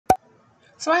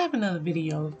So I have another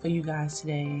video for you guys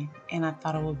today, and I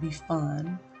thought it would be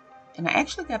fun. And I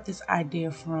actually got this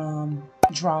idea from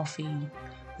Drawfee,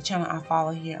 the channel I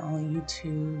follow here on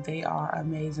YouTube. They are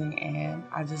amazing, and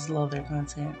I just love their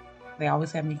content. They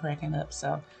always have me cracking up.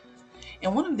 So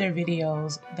in one of their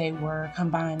videos, they were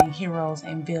combining heroes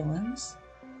and villains,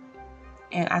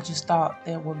 and I just thought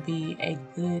that would be a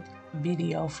good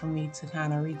video for me to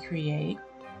kind of recreate.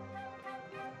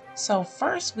 So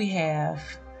first we have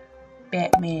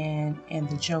Batman and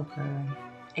the Joker,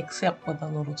 except with a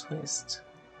little twist.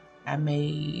 I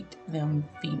made them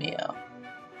female.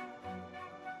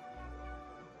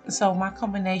 So my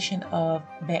combination of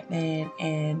Batman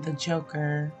and the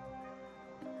Joker,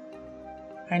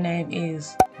 her name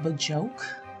is Bajoke.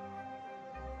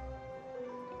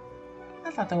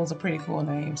 I thought that was a pretty cool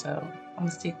name, so I'm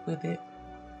gonna stick with it.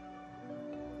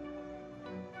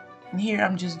 And here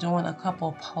I'm just doing a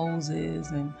couple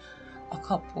poses and a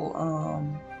couple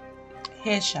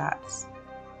headshots.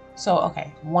 So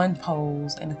okay, one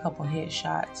pose and a couple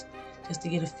headshots just to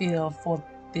get a feel for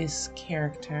this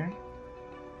character.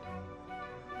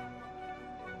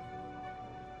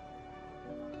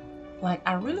 Like,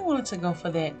 I really wanted to go for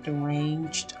that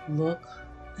deranged look.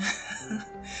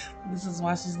 This is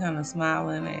why she's kind of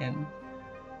smiling, and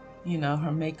you know,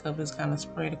 her makeup is kind of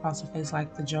sprayed across her face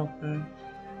like the Joker.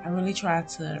 I really tried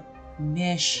to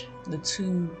mesh the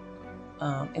two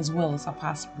as well as I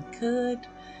possibly could.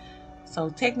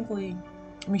 So technically,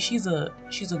 I mean, she's a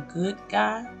good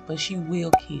guy, but she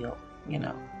will kill. You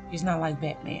know, she's not like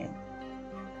Batman,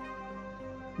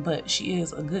 but she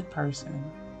is a good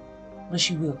person. But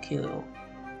she will kill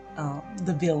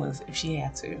the villains if she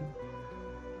had to.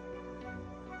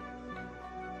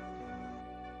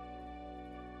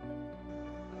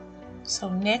 So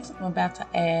next, I'm about to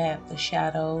add the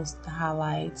shadows, the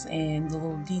highlights, and the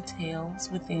little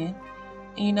details within.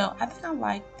 And you know, I think I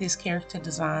like this character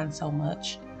design so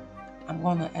much, I'm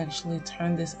going to actually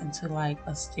turn this into like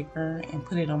a sticker and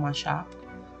put it on my shop.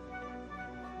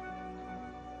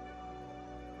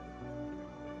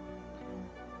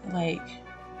 Like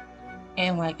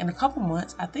in a couple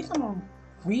months, I think I'm gonna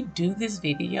redo this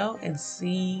video and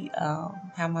see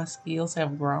how my skills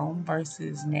have grown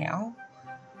versus now.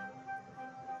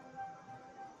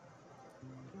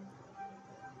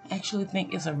 I actually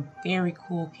think it's a very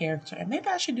cool character, and maybe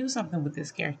I should do something with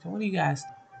this character. What do you guys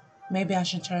think? Maybe I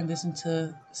should turn this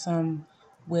into some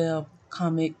web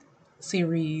comic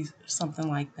series, something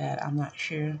like that. I'm not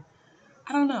sure.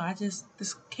 I don't know.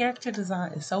 This character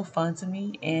design is so fun to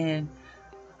me, and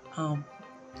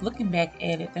looking back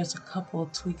at it, there's a couple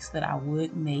of tweaks that I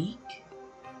would make.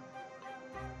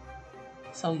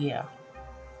 So yeah,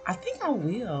 I think I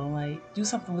will like do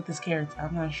something with this character.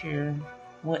 I'm not sure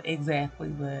what exactly,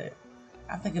 but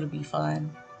I think it'll be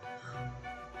fun.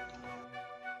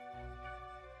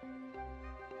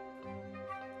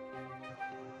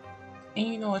 And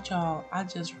you know what, y'all? I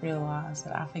just realized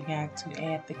that I forgot to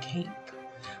add the cape.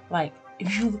 Like,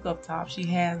 if you look up top, she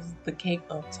has the cape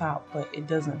up top, but it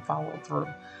doesn't follow through.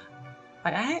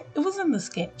 Like, it was in the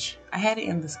sketch. I had it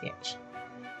in the sketch,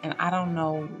 and I don't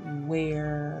know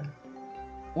where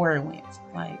it went.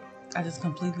 Like, I just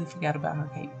completely forgot about her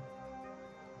cape.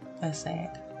 That's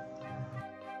sad.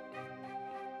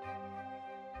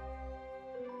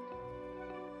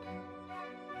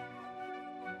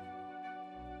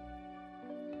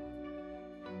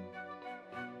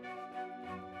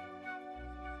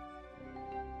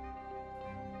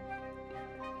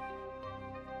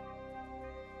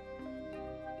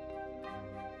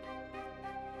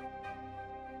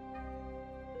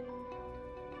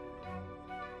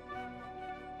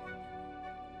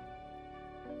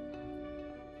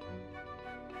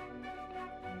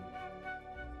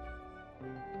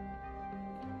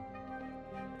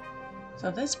 So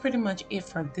that's pretty much it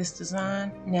for this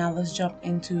design. Now let's jump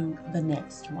into the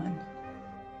next one.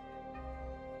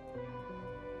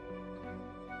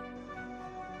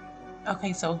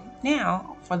 Okay, so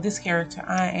now for this character,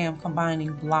 I am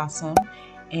combining Blossom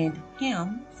and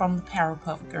him from the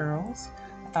Powerpuff Girls.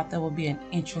 I thought that would be an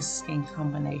interesting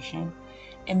combination.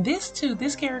 And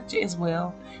this character as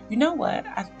well, you know what?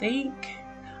 I think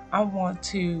I want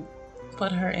to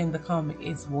put her in the comic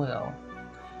as well.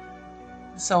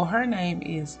 So her name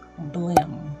is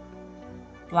Blim.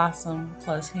 Blossom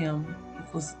plus him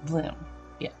equals Blim.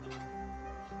 Yeah.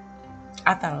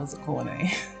 I thought it was a cool name.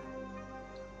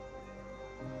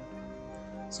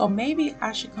 So maybe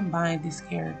I should combine these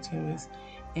characters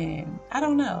and, I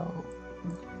don't know,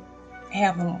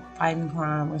 have them fighting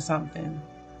crime or something,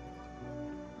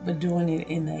 but doing it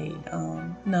in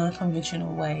a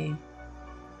non-conventional way.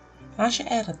 And I should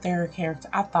add a third character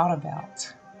I thought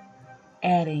about.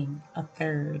 adding a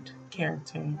third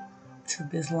character to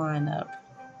this lineup.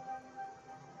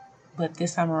 But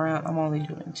this time around, I'm only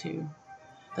doing 2.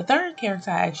 The third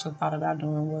character I actually thought about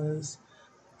doing was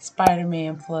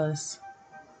Spider-Man plus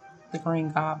the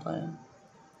Green Goblin.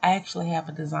 I actually have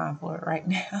a design for it right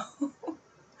now.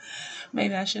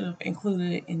 Maybe I should have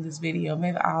included it in this video.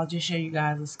 Maybe I'll just show you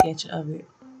guys a sketch of it.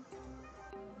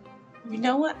 You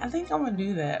know what? I think I'm going to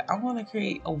do that. I'm going to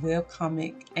create a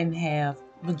webcomic and have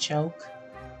the joke,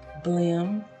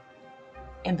 Blim,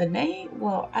 and the name.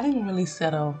 Well, I didn't really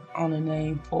settle on a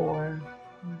name for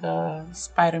the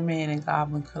Spider-Man and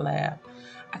Goblin collab.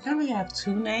 I kind of have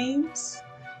 2 names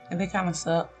and they kind of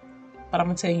suck, but I'm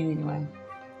going to tell you anyway.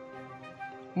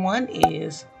 One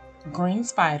is Green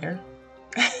Spider.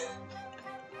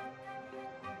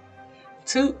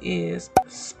 2 is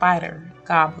Spider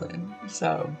Goblin.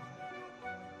 So,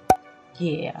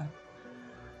 yeah.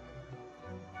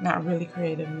 Not really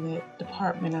creative in that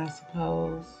department, I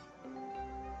suppose.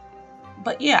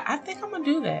 But yeah, I think I'm going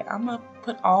to do that. I'm going to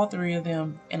put all 3 of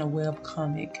them in a web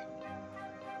comic.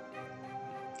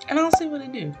 And I'll see what they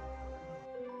do.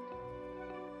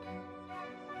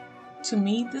 To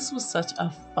me, this was such a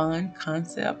fun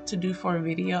concept to do for a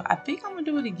video. I think I'm going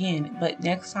to do it again. But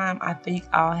next time, I think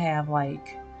I'll have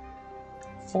like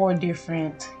 4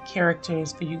 different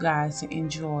characters for you guys to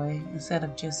enjoy instead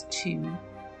of just 2.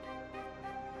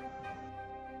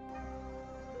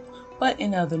 But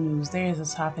in other news, there is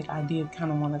a topic I did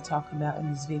kind of want to talk about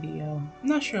in this video. I'm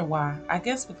not sure why. I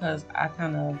guess because I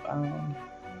kind of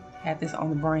had this on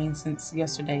the brain since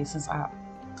yesterday, since I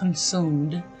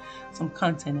consumed some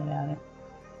content about it.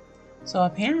 So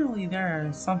apparently there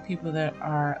are some people that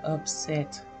are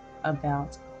upset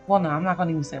about, well, no, I'm not going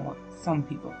to even say one, some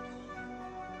people.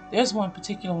 There's one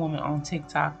particular woman on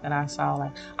TikTok that I saw,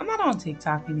 like, I'm not on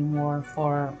TikTok anymore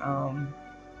for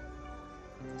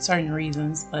certain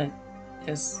reasons, but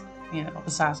just, you know,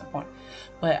 besides the point.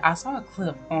 But I saw a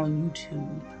clip on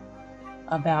YouTube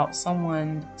about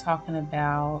someone talking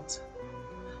about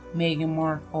Meghan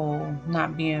Markle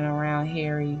not being around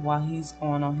Harry while he's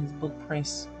going on his book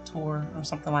press tour or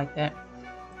something like that.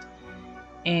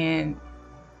 And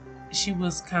she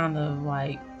was kind of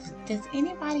like, does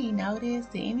anybody notice?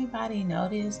 Did anybody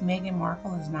notice Meghan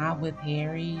Markle is not with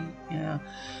Harry? You know?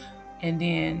 And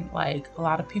then like a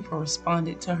lot of people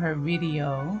responded to her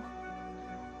video,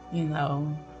 you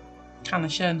know, kind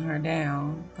of shutting her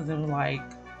down because they were like,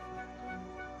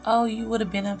 oh, you would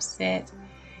have been upset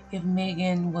if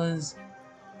Meghan was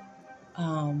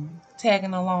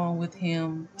tagging along with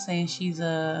him, saying she's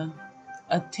a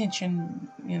attention,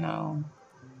 you know,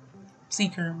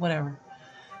 seeker, whatever.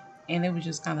 And they were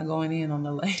just kind of going in on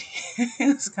the lady.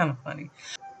 It's kind of funny.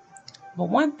 But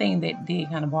one thing that did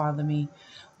kind of bother me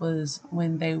was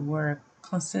when they were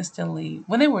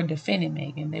when they were defending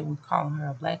Meghan, they were calling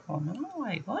her a black woman. I'm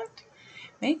like, what?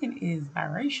 Meghan is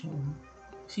biracial.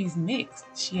 She's mixed.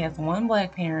 She has one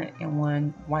black parent and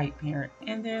one white parent.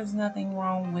 And there's nothing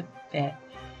wrong with that.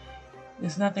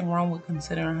 There's nothing wrong with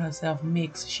considering herself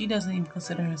mixed. She doesn't even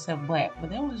consider herself black. But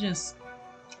that was just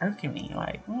irking me.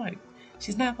 Like,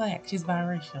 she's not black. She's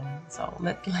biracial. So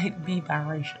let it be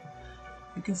biracial.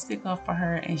 You can stick up for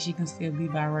her and she can still be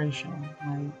biracial.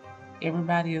 Like,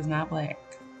 everybody is not black.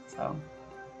 So,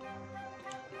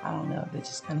 I don't know. That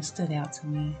just kind of stood out to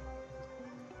me.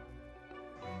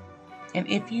 And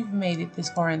if you've made it this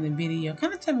far in the video,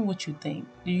 kind of tell me what you think.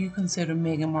 Do you consider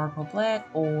Meghan Markle black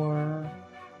or,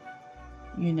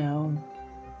 you know,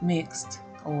 mixed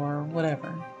or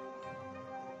whatever?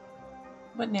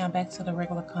 But now back to the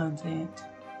regular content.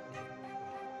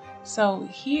 So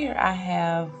here I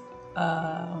have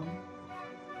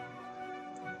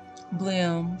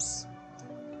Blim's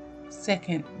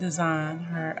second design,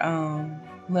 her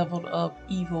leveled up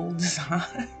evil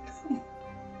design.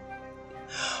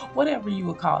 Whatever you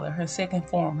would call it, her second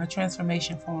form, her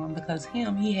transformation form, because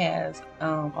he has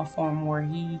a form where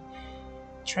he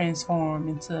transformed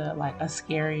into like a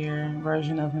scarier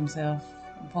version of himself,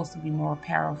 supposed to be more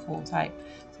powerful type.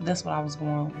 So that's what I was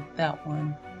going with that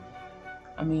one.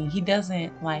 I mean, he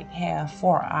doesn't like have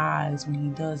 4 eyes when he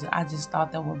does it. I just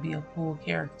thought that would be a cool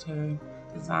character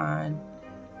design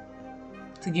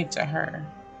to give to her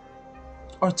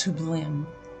or to Blim.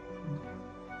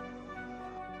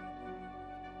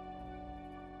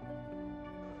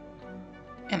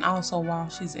 And also, while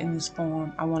she's in this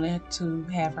form, I wanted to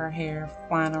have her hair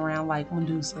flying around like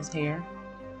Medusa's hair.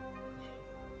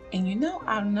 And you know,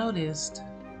 I've noticed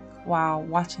while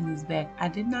watching this back, I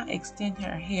did not extend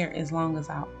her hair as long as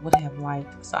I would have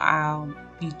liked. So I'll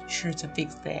be sure to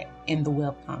fix that in the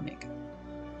webcomic.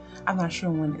 I'm not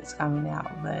sure when it's coming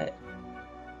out, but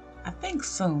I think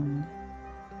soon.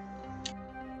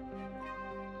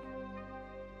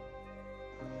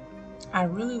 I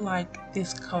really like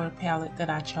this color palette that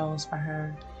I chose for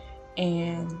her,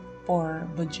 and for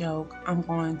Bajoke, I'm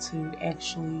going to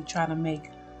actually try to make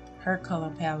her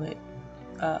color palette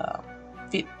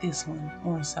fit this one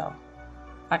more so.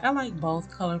 Like, I like both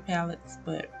color palettes,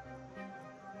 but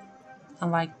I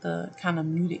like the kind of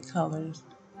muted colors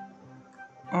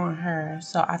on her,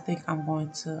 so I think I'm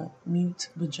going to mute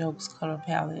Bajoke's color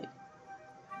palette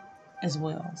as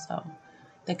well, so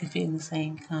they can fit in the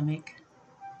same comic.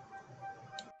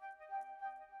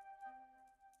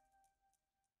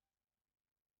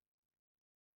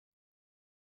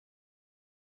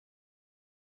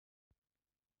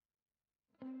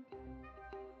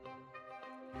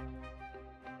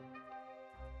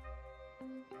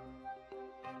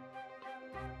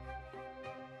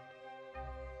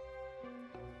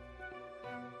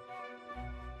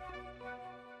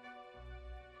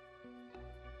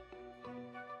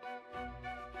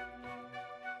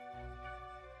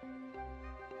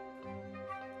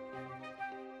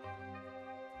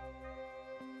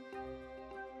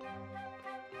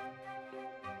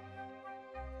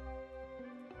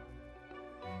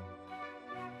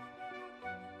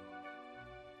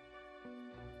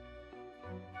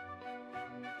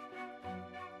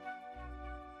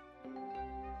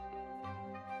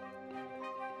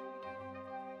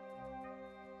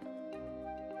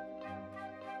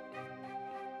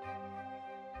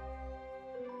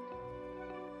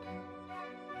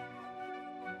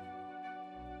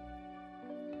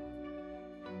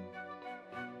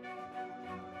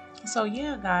 So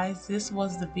yeah, guys, this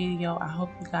was the video. I hope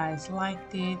you guys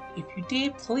liked it. If you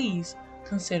did, please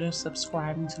consider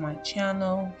subscribing to my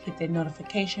channel, hit that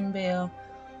notification bell.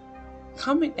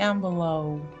 Comment down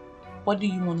below, what do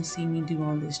you want to see me do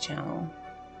on this channel,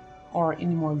 or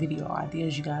any more video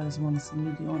ideas you guys want to see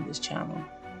me do on this channel.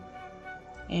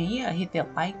 And yeah, hit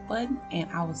that like button, and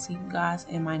I will see you guys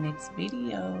in my next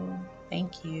video.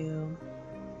 Thank you.